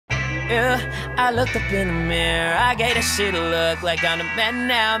Yeah, I looked up in the mirror, I gave that shit a look like I'm the man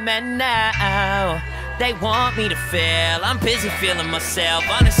now, man now. They want me to fail, I'm busy feeling myself.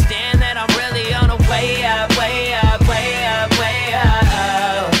 Understand that I'm really on a way up, way up, way up, way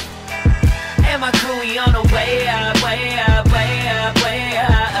up. And my crew, we on a way up, way up, way up, way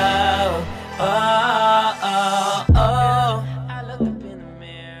up. Oh, oh, oh. I looked up in the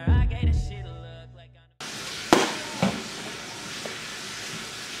mirror, I gave that shit a look like I'm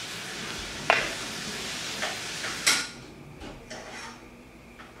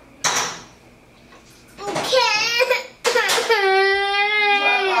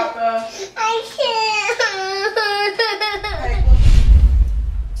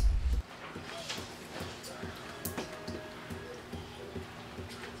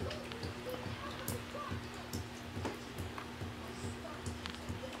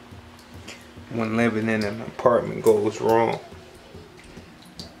when living in an apartment goes wrong.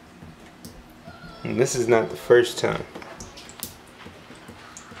 And this is not the first time.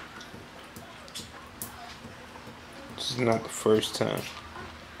 This is not the first time.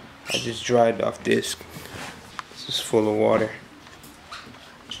 I just dried off this. This is full of water.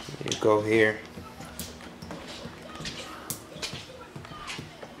 You go here.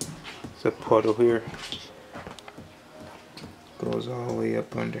 It's a puddle here. Goes all the way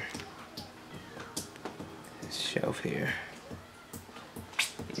up under. Shelf here.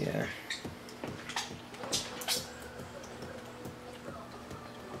 Yeah.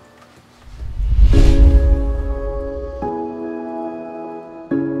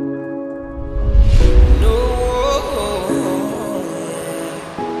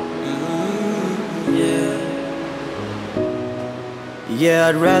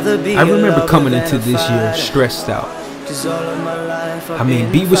 I remember coming into this year stressed out. I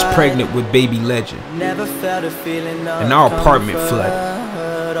mean, B was pregnant with baby Legend, and our apartment flooded.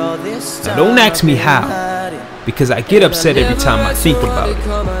 Now don't ask me how, because I get upset every time I think about it.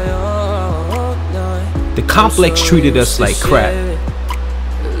 The complex treated us like crap,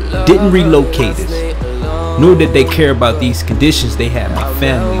 didn't relocate us, nor did they care about these conditions they had my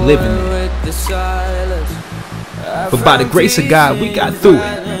family living in. But by the grace of God, we got through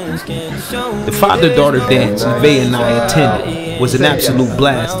it. The father-daughter dance Nevaeh and I attended was an absolute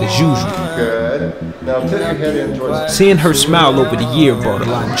blast as usual. Good. Now tip your head in towards. Seeing her smile over the year brought a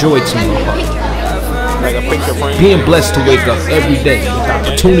lot of joy to my heart. Being blessed to wake up every day with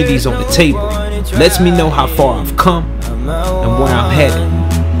opportunities on the table lets me know how far I've come and where I'm headed.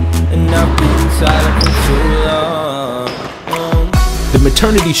 The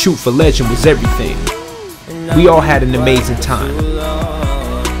maternity shoot for Legend was everything. We all had an amazing time.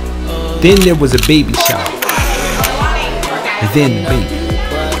 Then there was a baby shower. And then the baby.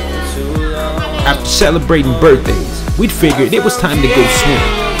 After celebrating birthdays, we'd figured it was time to go swim.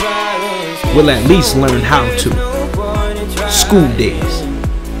 We'll at least learn how to. School days.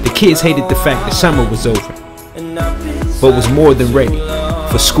 The kids hated the fact that summer was over, but was more than ready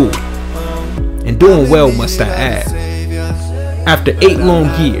for school. And doing well, must I add. After 8 long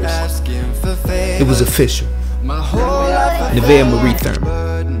years, it was official. Nevaeh Marie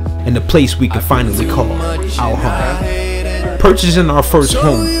Thurman, and the place we could finally call our home. Purchasing our first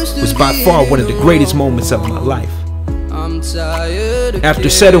home was by far one of the greatest moments of my life. After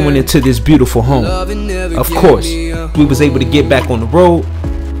settling into this beautiful home, of course, we was able to get back on the road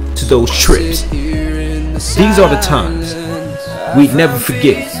to those trips. These are the times we'd never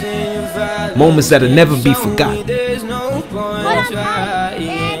forget. Moments that'll never be forgotten.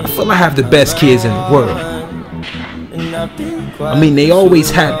 I feel I have the best kids in the world. I mean, they always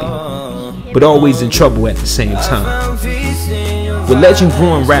happy, but always in trouble at the same time. With Legend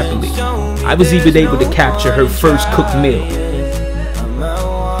growing rapidly, I was even able to capture her first cooked meal.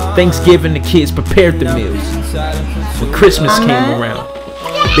 Thanksgiving, the kids prepared the meals. When Christmas came around,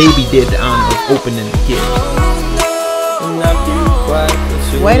 the baby did the honor of opening the gift.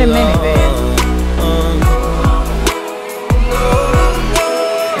 Wait a minute, man.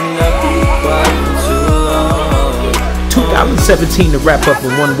 2017, to wrap up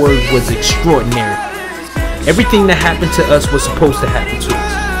in one word, was extraordinary. Everything that happened to us was supposed to happen to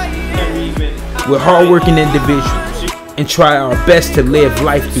us. We're hardworking individuals and try our best to live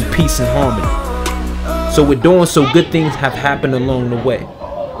life through peace and harmony. So we're doing so, good things have happened along the way.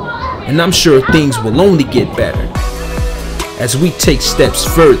 And I'm sure things will only get better as we take steps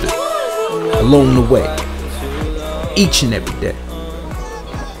further along the way, each and every day.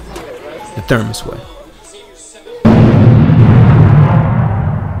 The Thurmans Way.